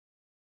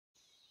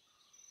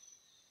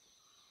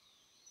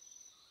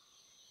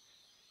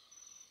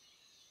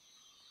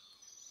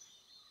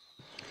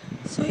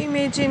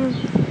imagine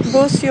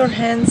both your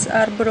hands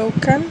are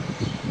broken.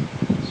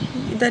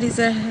 There is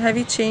a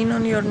heavy chain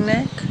on your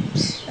neck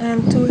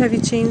and two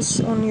heavy chains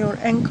on your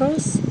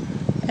ankles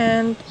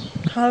and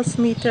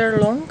half-meter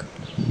long.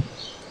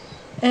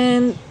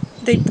 And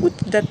they put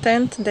the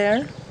tent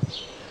there.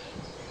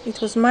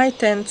 It was my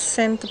tent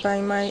sent by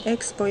my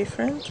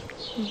ex-boyfriend,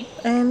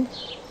 and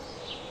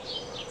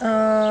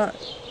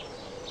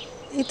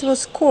it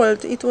was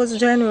cold. It was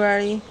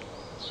January,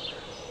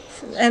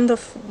 end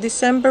of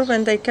December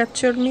when they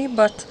captured me,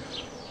 but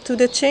to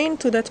the chain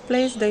to that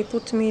place they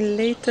put me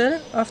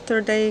later,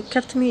 after they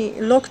kept me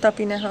locked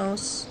up in a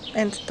house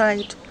and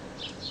tied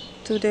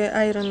to the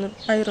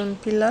iron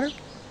pillar.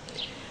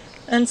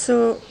 And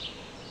so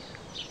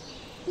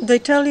they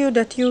tell you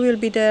that you will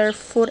be there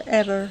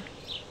forever,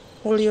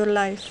 all your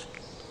life.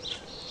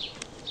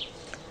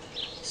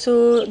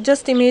 So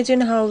just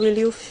imagine how will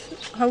you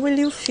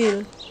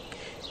feel.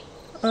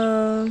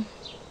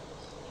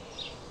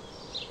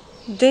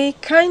 They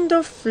kind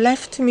of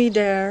left me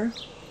there.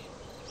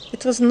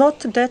 It was not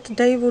that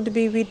they would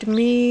be with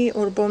me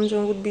or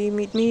Bomjon would be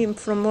with me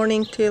from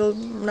morning till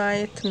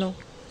night, no.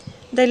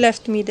 They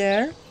left me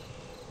there.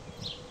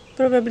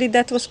 Probably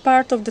that was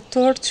part of the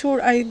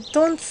torture. I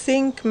don't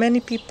think many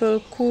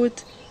people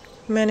could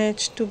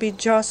manage to be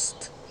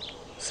just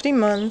 3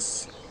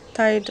 months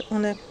tied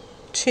on a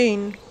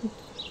chain,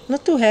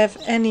 not to have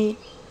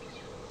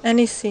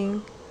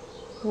anything,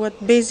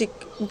 what basic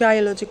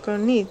biological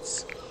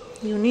needs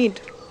you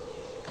need.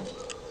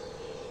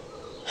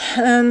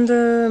 And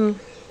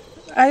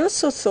I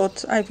also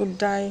thought I would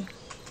die.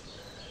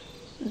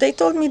 They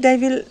told me they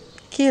will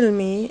kill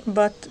me,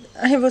 but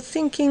I was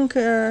thinking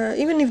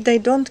even if they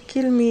don't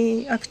kill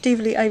me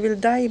actively, I will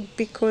die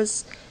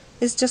because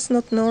it's just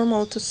not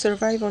normal to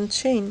survive on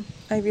chain.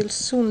 I will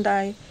soon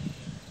die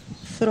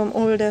from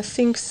all the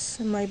things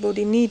my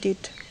body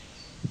needed.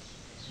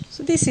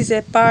 So this is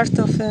a part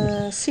of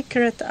a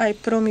secret I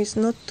promise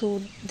not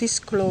to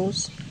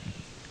disclose.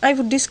 I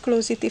would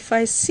disclose it if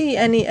I see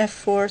any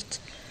effort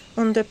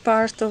on the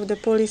part of the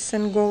police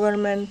and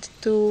government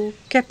to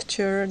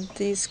capture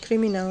these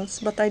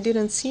criminals, but I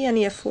didn't see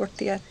any effort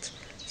yet.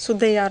 So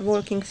they are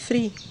walking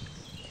free.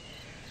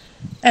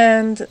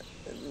 And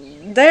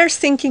their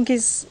thinking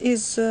is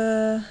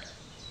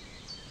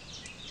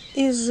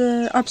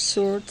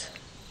absurd.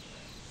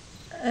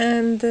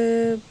 And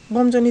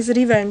Bomjon is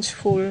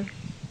revengeful.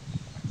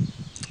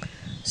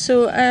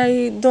 So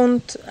I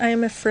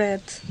am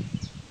afraid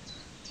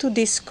to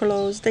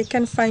disclose. They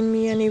can find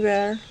me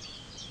anywhere.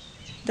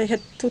 They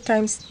had 2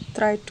 times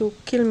tried to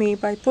kill me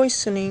by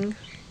poisoning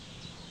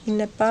in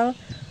Nepal.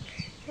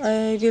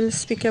 I will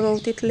speak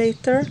about it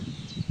later.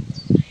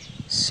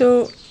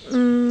 So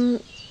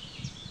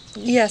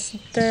yes,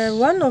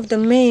 one of the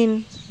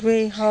main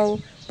way how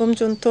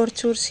Bomjon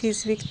tortures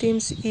his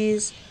victims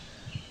is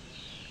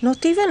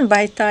not even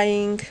by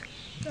tying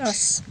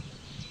us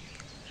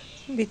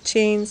with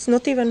chains,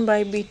 not even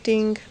by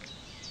beating,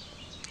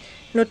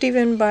 not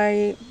even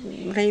by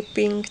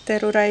raping,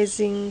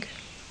 terrorizing,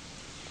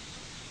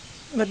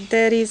 but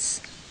there is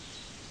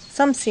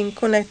something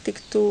connected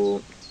to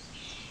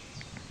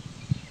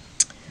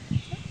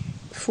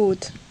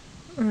food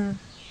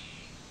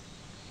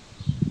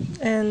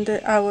and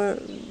our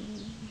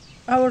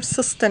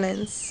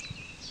sustenance.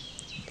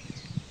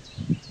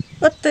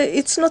 But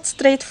it's not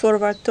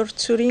straightforward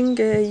torturing.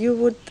 You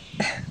would,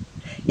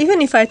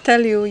 even if I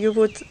tell you, you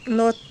would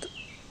not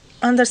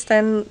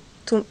understand.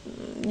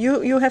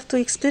 You have to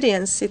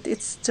experience it.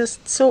 It's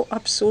just so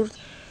absurd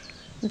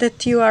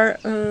that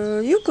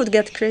you could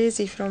get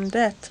crazy from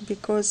that,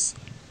 because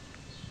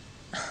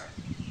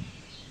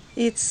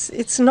it's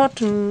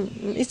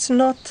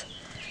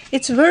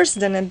worse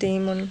than a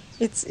demon.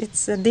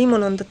 It's a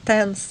demon on the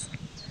 10th.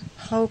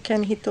 How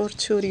can he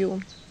torture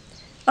you?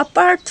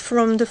 Apart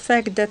from the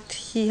fact that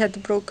he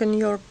had broken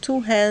your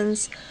 2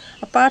 hands,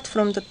 apart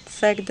from the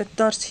fact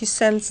that he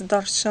sends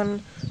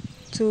Darshan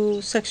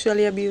to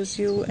sexually abuse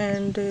you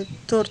and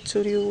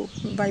torture you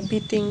by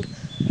beating,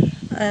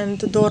 and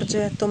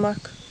Dorje,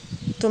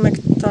 Tomek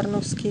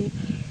Tarnowski,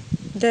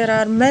 there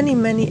are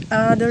many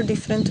other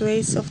different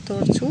ways of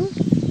torture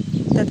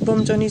that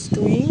Bomjon is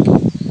doing,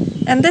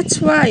 and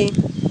that's why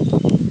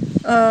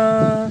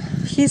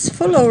his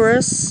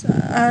followers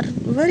are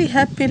very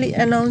happily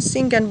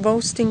announcing and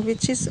boasting,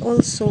 which is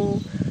also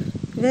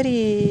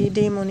very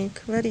demonic,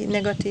 very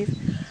negative,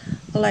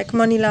 like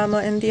Mani Lama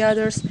and the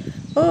others.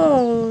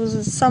 Oh,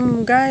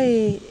 some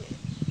guy,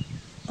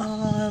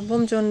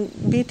 Bomjon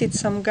beated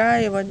some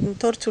guy, or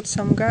tortured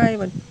some guy,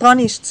 or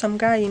punished some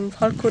guy in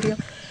Halkoria,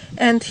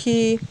 and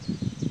he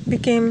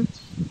became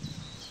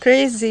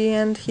crazy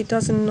and he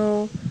doesn't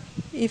know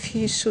if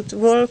he should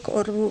walk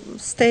or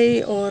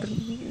stay or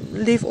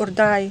live or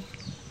die.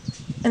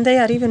 And they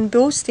are even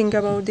boasting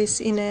about this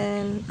in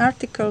an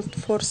article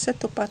for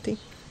Setopati.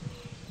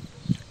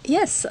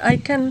 Yes,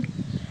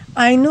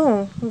 I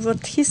know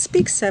what he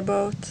speaks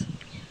about.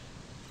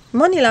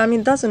 Mani Lama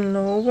doesn't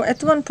know.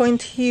 At one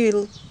point he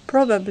will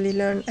probably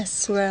learn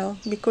as well,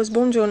 because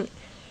Bomjon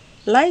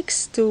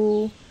likes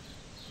to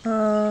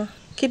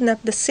kidnap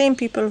the same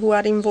people who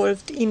are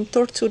involved in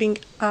torturing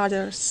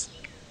others.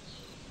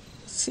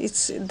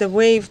 It's the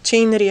wave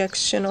chain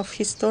reaction of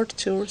his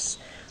tortures,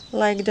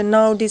 like the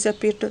now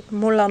disappeared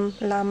Molam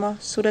Lama,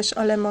 Suresh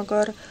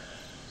Alemagar,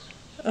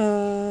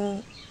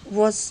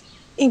 was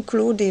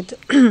included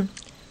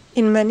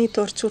in many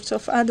tortures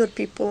of other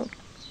people.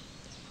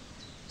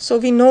 So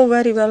we know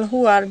very well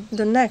who are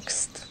the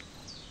next.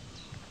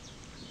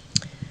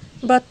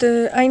 But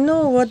I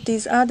know what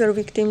these other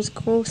victims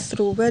go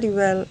through very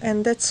well,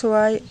 and that's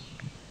why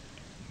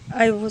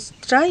I was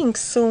trying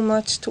so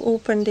much to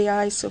open the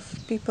eyes of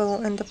people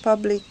and the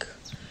public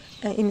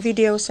in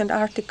videos and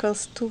articles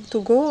to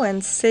go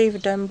and save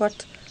them.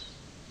 But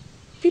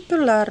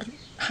people are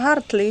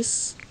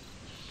heartless.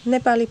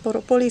 Nepali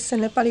police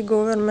and Nepali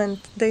government,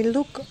 they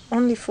look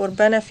only for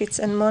benefits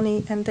and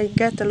money, and they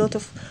get a lot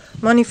of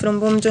money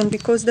from Bomjon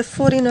because the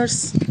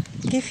foreigners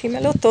give him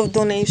a lot of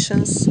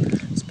donations,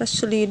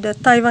 especially the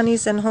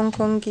Taiwanese and Hong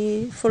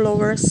Kongi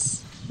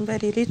followers,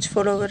 very rich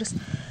followers.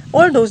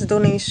 All those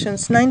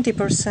donations,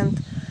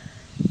 90%,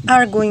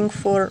 are going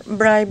for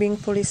bribing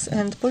police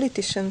and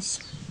politicians.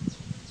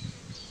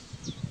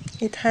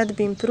 It had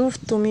been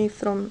proved to me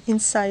from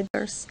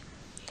insiders.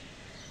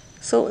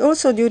 So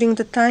also during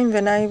the time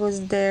when I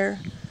was there,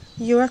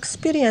 you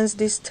experience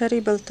this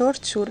terrible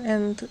torture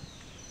and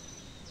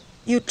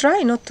you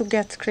try not to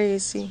get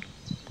crazy.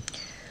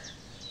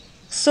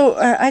 So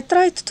I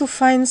tried to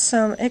find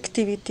some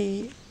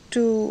activity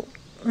to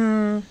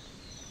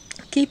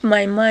keep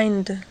my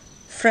mind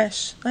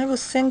fresh. I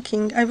was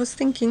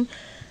thinking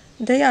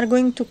they are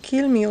going to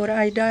kill me or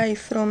I die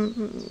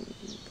from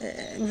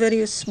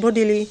various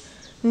bodily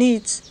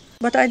needs,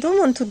 but I don't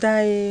want to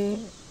die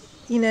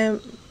in a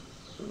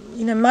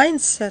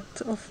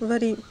mindset of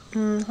very,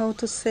 how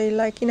to say,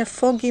 like in a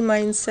foggy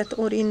mindset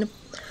or in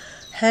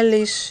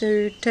hellish,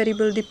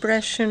 terrible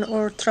depression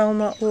or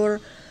trauma or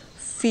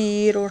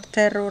fear or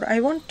terror. I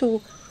want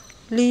to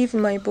leave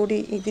my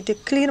body with a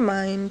clear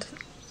mind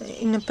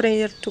in a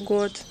prayer to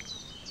God.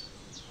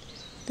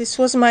 This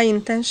was my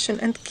intention,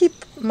 and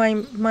keep my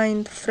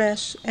mind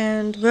fresh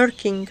and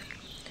working.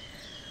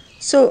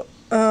 So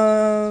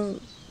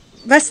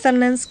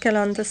Westerners can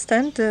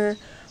understand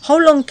how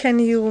long can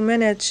you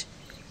manage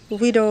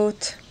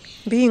without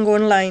being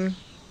online?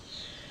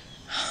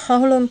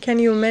 How long can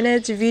you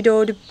manage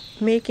without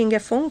making a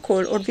phone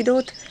call or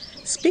without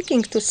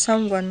speaking to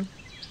someone?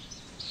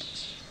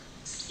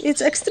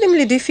 It's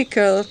extremely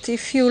difficult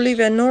if you live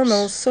a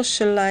normal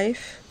social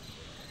life.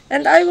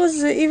 And I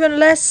was even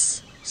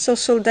less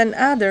social than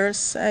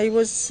others. I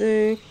was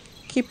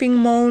keeping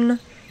Maun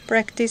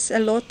practice a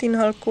lot in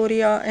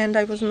Halkoria, and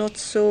I was not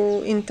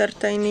so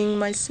entertaining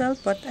myself.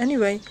 But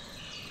anyway,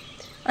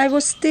 I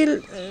was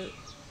still...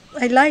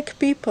 I like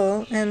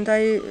people, and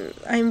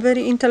I'm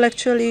very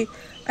intellectually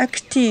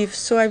active,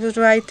 so I was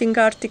writing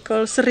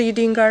articles,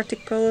 reading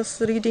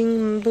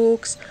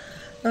books,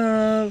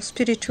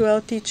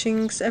 spiritual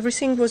teachings,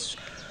 everything was...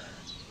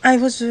 I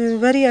was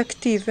very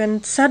active,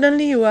 and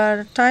suddenly you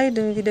are tied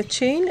with a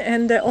chain,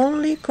 and the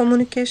only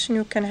communication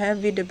you can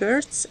have with the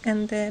birds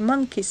and the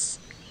monkeys.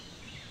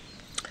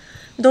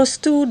 Those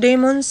two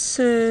demons,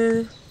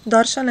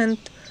 Darshan and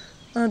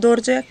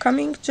Dorje,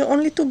 coming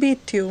only to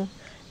beat you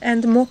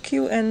and mock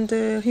you and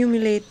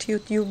humiliate you.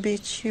 You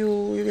bitch, you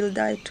will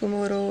die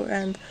tomorrow.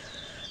 And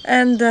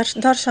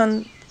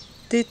Darshan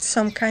did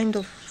some kind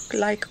of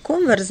like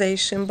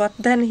conversation, but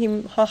then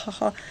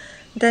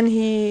then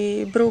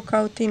he broke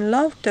out in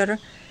laughter,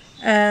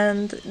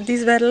 and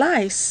these were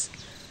lies.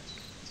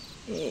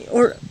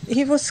 Or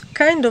he was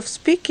kind of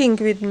speaking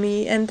with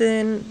me, and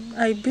then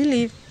I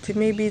believed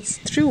maybe it's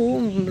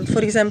true.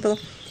 For example,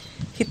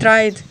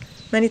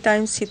 many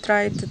times he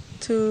tried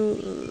to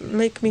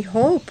make me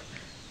hope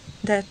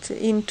that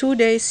in 2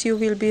 days you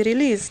will be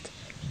released.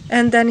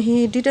 And then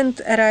he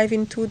didn't arrive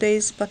in 2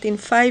 days, but in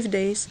 5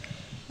 days.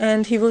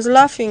 And he was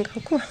laughing.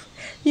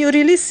 You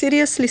really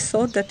seriously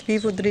thought that we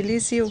would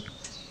release you?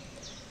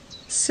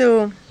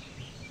 So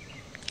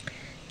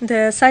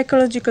the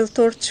psychological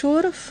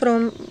torture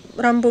from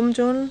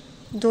Bomjon,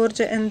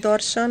 Dorje and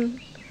Darshan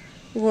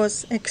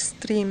was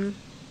extreme.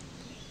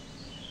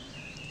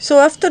 So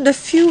after the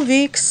few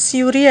weeks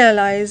you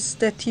realize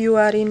that you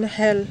are in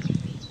hell.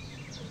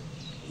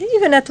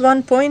 Even at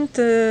one point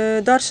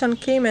Darshan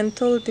came and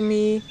told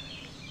me,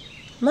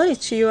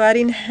 Marichi, you are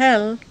in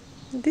hell.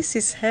 This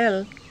is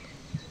hell.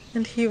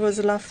 And he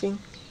was laughing.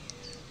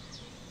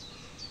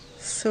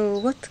 So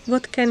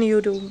what can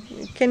you do?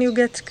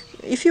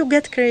 If you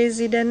get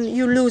crazy, then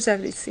you lose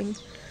everything.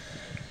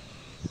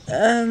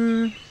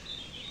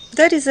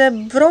 There is a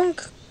wrong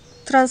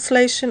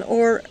translation,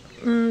 or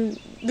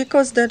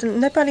because the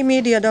Nepali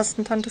media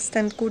doesn't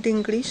understand good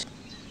English.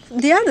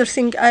 The other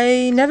thing,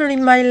 I never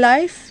in my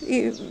life,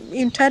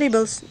 in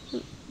terrible,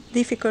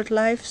 difficult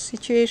life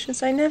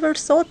situations, I never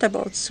thought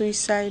about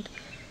suicide.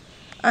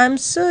 I'm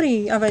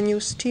sorry,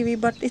 Avenues TV,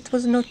 but it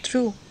was not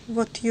true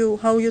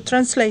how you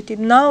translated.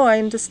 Now I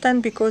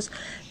understand, because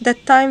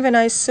that time when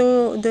I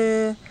saw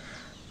the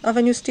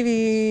Avenues TV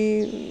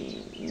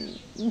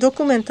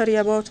documentary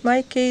about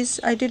my case,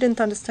 I didn't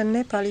understand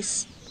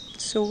Nepalese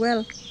so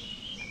well.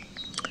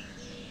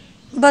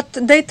 But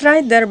they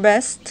tried their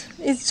best.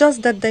 It's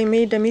just that they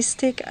made a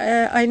mistake.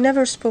 I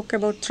never spoke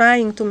about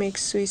trying to make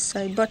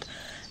suicide, but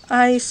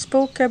I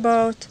spoke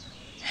about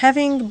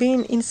having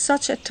been in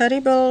such a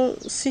terrible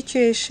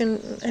situation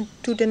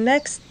to the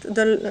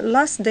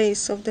last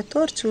days of the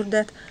torture,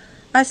 that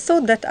I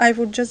thought that I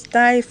would just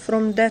die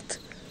from that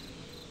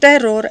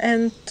terror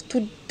and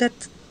to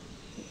that,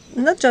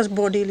 not just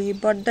bodily,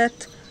 but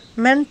that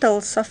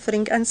mental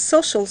suffering and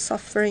social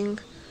suffering.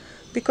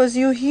 Because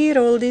you hear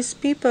all these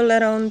people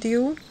around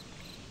you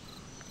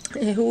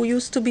who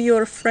used to be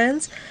your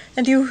friends,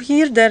 and you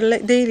hear their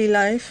daily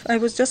life. I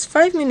was just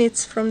 5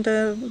 minutes from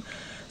the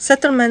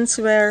settlements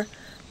where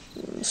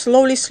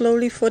slowly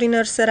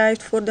foreigners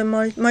arrived for the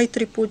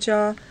Maitri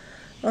Puja.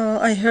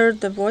 I heard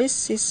the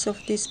voices of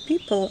these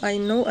people. I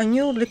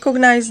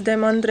recognized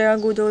them, Andrea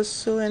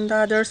Gudoso and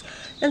others.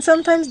 And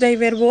sometimes they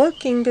were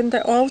walking in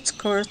the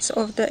outskirts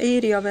of the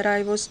area where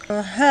I was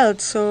held.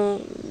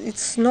 So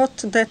it's not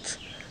that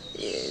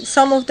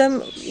some of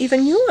them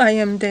even knew I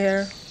am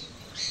there.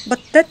 But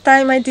that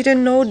time I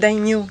didn't know they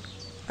knew.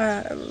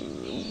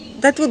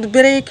 That would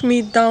break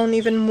me down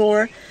even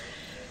more.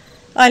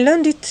 I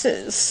learned it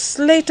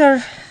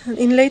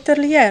in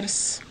later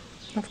years,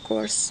 of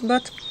course.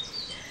 But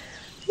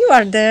you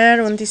are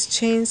there on these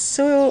chains.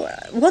 So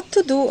what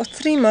to do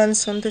 3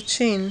 months on the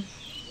chain?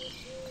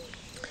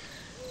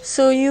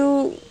 So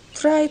you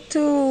try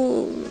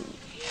to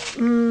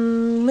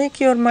make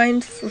your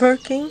mind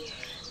working.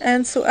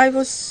 And so I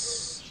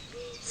was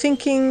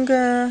thinking,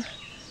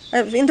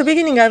 in the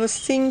beginning I was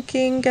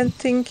thinking,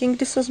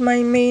 this was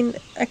my main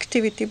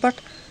activity, but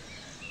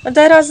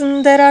there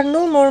are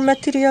no more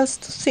materials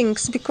to think,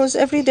 because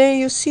every day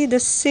you see the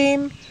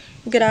same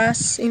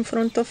grass in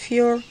front of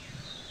your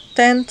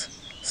tent.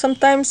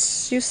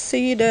 Sometimes you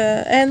see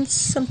the ants,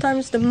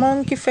 sometimes the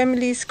monkey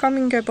family is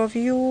coming above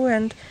you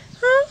and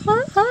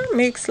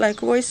makes like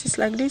voices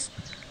like this.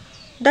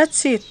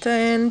 That's it.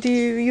 And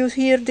you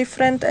hear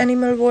different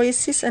animal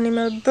voices,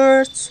 animal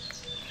birds.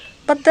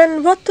 But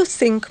then what to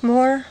think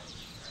more?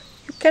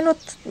 You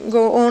cannot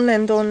go on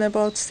and on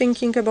about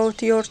thinking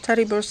about your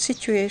terrible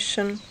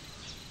situation.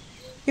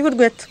 You would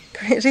get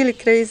really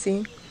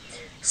crazy.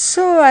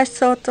 So I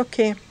thought,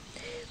 okay,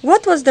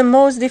 what was the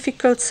most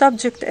difficult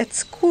subject at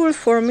school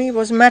for me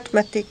was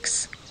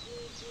mathematics.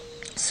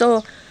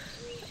 So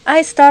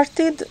I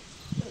started,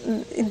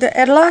 in the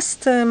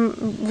last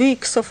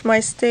weeks of my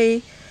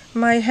stay,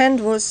 my hand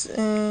was,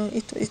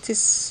 it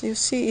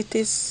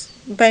is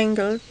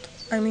bangled.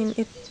 I mean,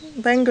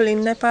 bangle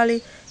in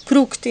Nepali,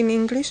 crooked in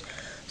English.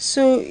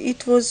 So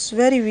it was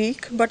very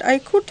weak, but I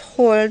could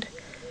hold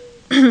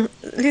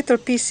little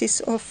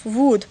pieces of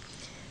wood.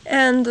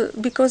 And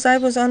because I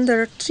was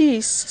under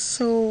trees,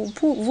 so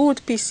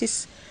wood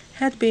pieces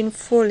had been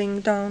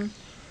falling down.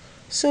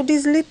 So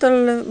these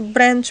little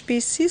branch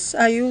pieces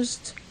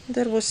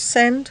there was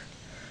sand,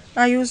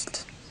 I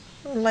used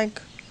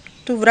like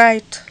to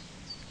write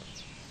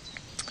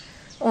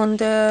on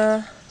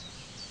the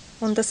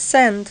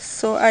sand.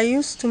 So I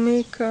used to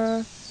make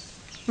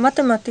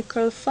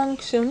mathematical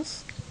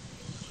functions,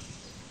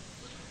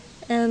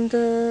 and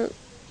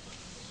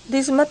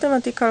these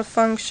mathematical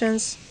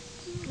functions,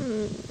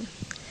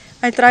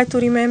 I try to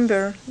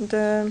remember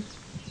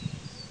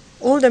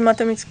all the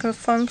mathematical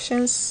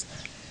functions,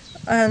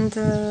 and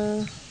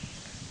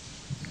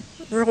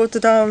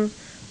wrote down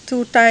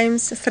 2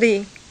 times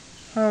 3,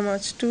 how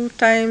much? 2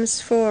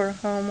 times 4,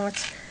 how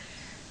much?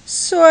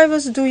 So I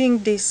was doing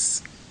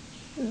this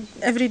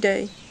every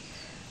day.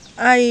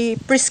 I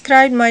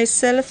prescribed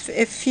myself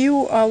a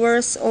few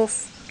hours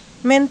of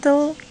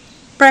mental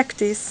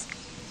practice,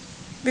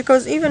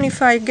 because even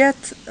if I get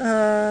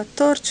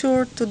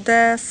tortured to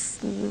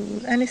death,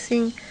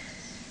 anything,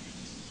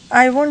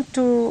 I want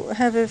to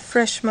have a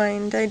fresh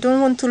mind. I don't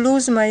want to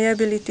lose my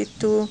ability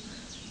to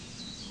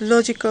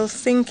logical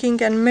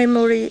thinking and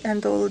memory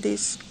and all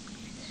this.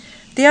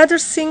 The other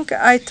thing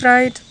I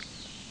tried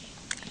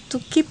to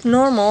keep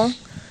normal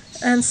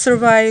and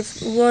survive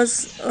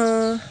was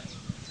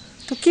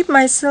to keep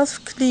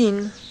myself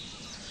clean,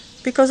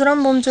 because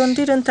Bomjon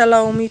didn't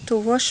allow me to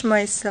wash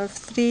myself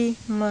 3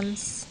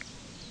 months.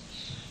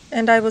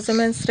 And I was a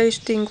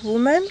menstruating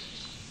woman.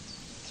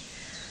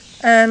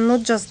 And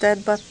not just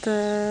that, but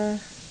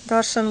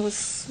Darshan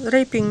was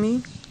raping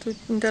me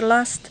in the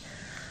last,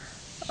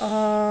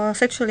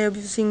 sexually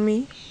abusing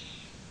me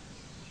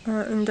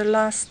in the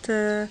last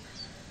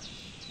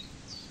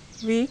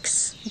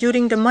weeks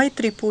during the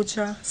Maitri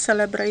Puja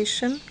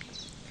celebration.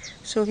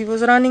 So he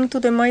was running to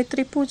the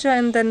Maitri Puja,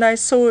 and then I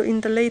saw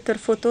in the later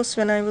photos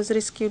when I was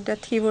rescued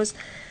that he was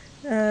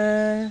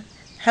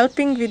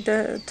helping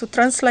to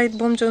translate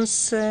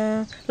Bomjon's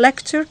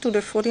lecture to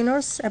the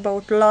foreigners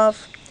about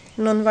love,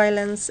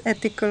 non-violence,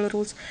 ethical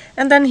rules.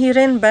 And then he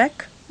ran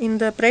back in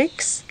the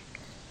breaks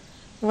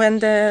when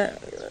the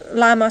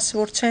lamas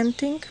were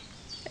chanting,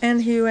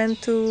 and he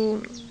went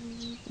to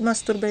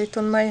masturbate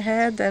on my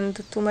head and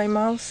to my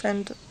mouth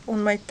and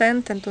on my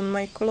tent and on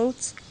my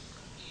clothes.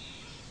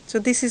 So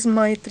this is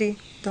Maitri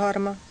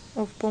Dharma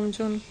of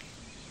Bomjon.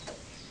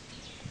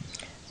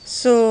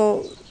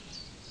 So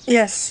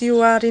yes,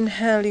 you are in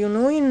hell,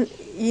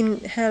 in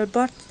hell,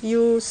 but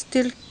you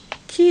still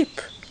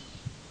keep.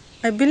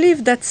 I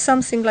believe that's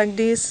something like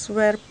this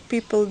where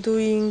people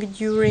doing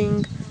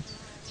during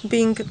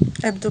being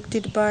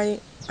abducted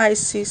by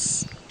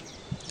ISIS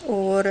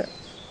or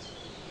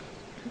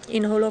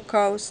in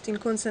Holocaust, in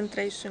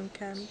concentration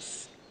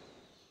camps.